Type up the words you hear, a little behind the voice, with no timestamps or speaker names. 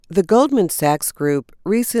The Goldman Sachs Group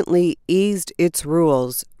recently eased its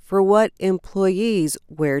rules for what employees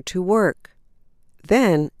wear to work.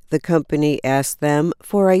 Then, the company asked them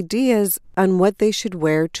for ideas on what they should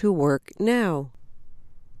wear to work now.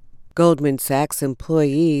 Goldman Sachs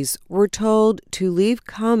employees were told to leave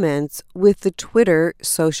comments with the Twitter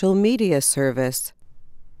social media service.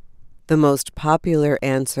 The most popular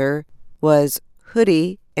answer was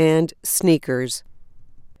hoodie and sneakers.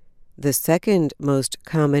 The second most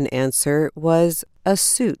common answer was a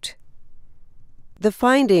suit. The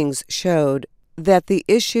findings showed that the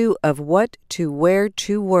issue of what to wear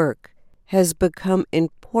to work has become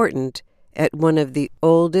important at one of the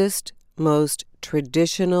oldest, most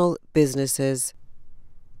traditional businesses.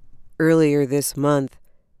 Earlier this month,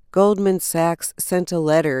 Goldman Sachs sent a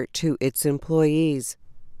letter to its employees.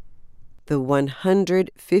 The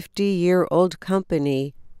 150-year-old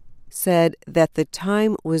company said that the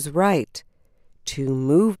time was right to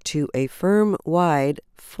move to a firm-wide,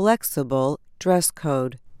 flexible dress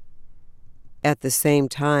code. At the same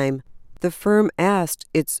time, the firm asked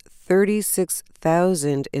its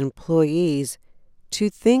 36,000 employees to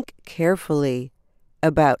think carefully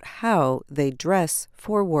about how they dress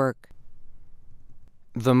for work.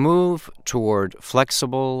 The move toward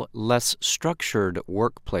flexible, less structured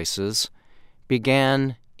workplaces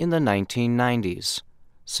began in the 1990s,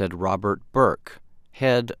 said Robert Burke,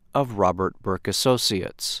 head of Robert Burke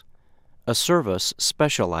Associates, a service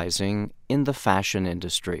specializing in the fashion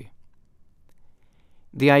industry.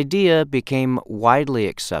 The idea became widely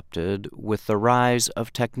accepted with the rise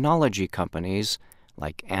of technology companies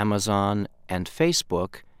like Amazon and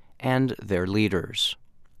Facebook and their leaders.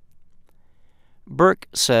 Burke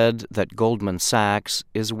said that Goldman Sachs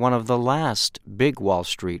is one of the last big Wall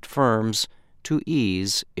Street firms to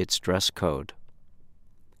ease its dress code.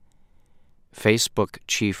 Facebook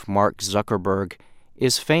chief Mark Zuckerberg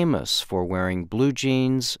is famous for wearing blue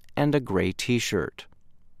jeans and a gray t-shirt.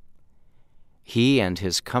 He and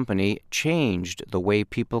his company changed the way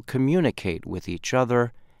people communicate with each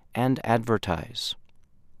other and advertise.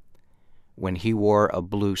 When he wore a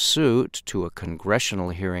blue suit to a congressional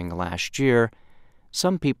hearing last year,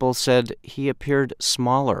 some people said he appeared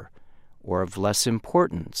smaller or of less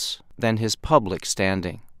importance than his public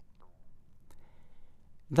standing.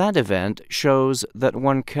 That event shows that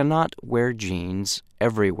one cannot wear jeans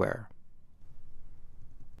everywhere.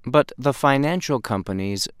 But the financial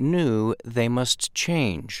companies knew they must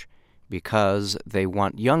change because they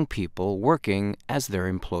want young people working as their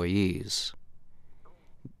employees.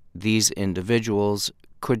 These individuals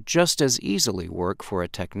could just as easily work for a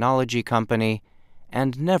technology company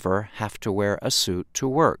and never have to wear a suit to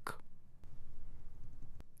work.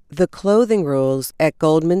 The clothing rules at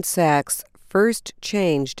Goldman Sachs first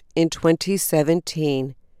changed in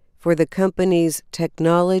 2017 for the company's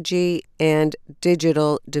technology and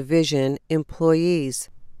digital division employees.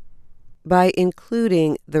 By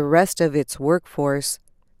including the rest of its workforce,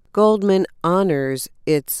 Goldman honors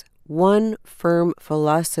its one firm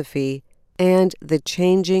philosophy and the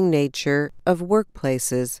changing nature of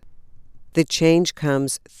workplaces. The change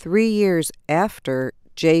comes 3 years after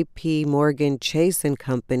J.P. Morgan Chase &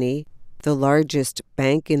 Company, the largest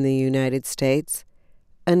bank in the United States,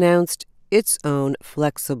 announced its own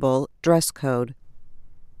flexible dress code.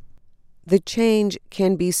 The change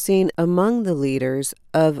can be seen among the leaders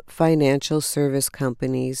of financial service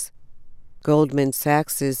companies. Goldman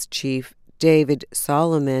Sachs's chief, David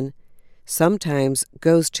Solomon, sometimes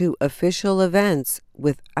goes to official events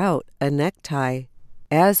without a necktie,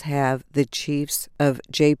 as have the chiefs of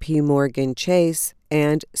J.P. Morgan Chase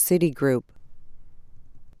and Citigroup.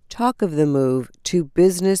 Talk of the move to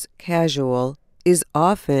business casual is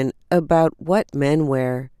often about what men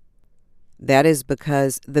wear. That is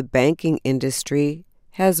because the banking industry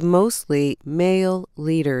has mostly male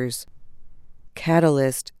leaders.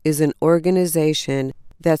 Catalyst is an organization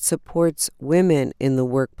that supports women in the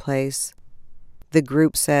workplace. The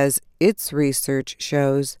group says its research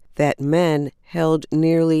shows that men held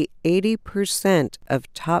nearly 80%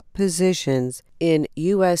 of top positions in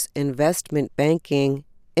U.S. investment banking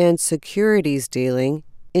and securities dealing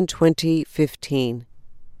in 2015.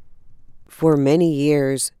 For many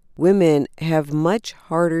years, women have much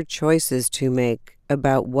harder choices to make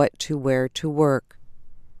about what to wear to work.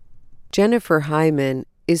 Jennifer Hyman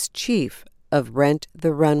is chief of Rent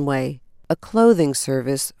the Runway, a clothing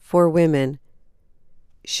service for women.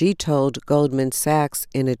 She told Goldman Sachs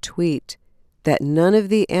in a tweet that none of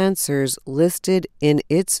the answers listed in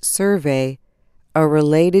its survey are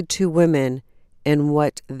related to women and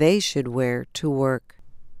what they should wear to work.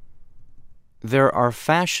 There are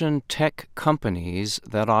fashion tech companies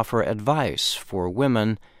that offer advice for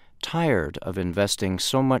women tired of investing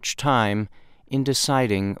so much time in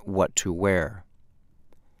deciding what to wear.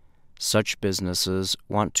 Such businesses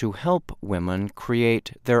want to help women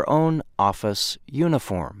create their own office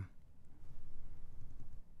uniform.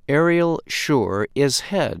 Ariel Schur is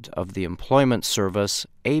head of the employment service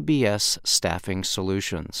ABS Staffing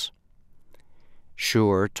Solutions.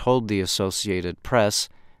 Schur told the Associated Press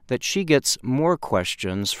that she gets more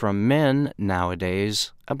questions from men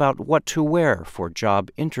nowadays about what to wear for job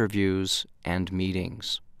interviews and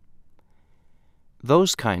meetings.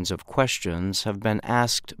 Those kinds of questions have been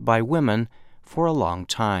asked by women for a long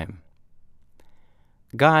time.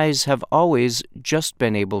 Guys have always just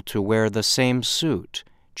been able to wear the same suit,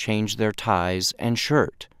 change their ties and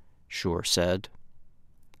shirt, Schur said.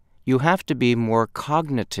 You have to be more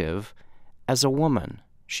cognitive as a woman,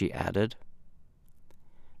 she added.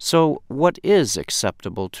 So what is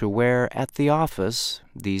acceptable to wear at the office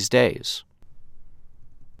these days?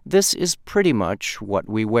 This is pretty much what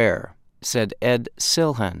we wear, said Ed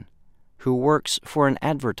Silhan, who works for an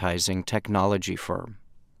advertising technology firm.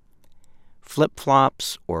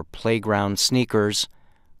 Flip-flops or playground sneakers,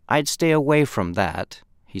 I'd stay away from that,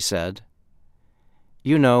 he said.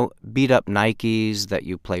 You know, beat-up Nikes that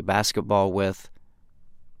you play basketball with.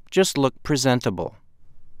 Just look presentable.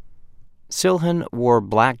 Silhan wore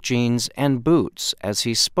black jeans and boots as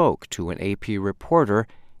he spoke to an AP reporter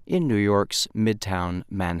in New York's Midtown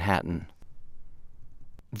Manhattan.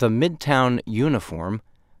 The Midtown uniform,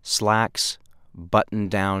 slacks,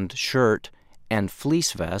 button-down shirt, and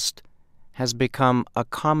fleece vest has become a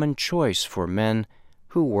common choice for men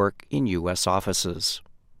who work in U.S. offices.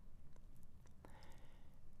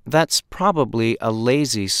 That's probably a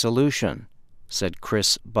lazy solution, said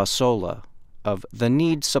Chris Basola of the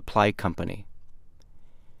Need Supply Company.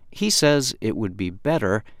 He says it would be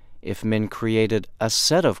better if men created a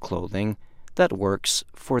set of clothing that works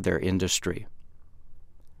for their industry.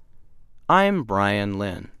 I'm Brian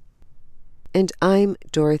Lynn. And I'm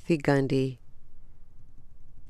Dorothy Gundy.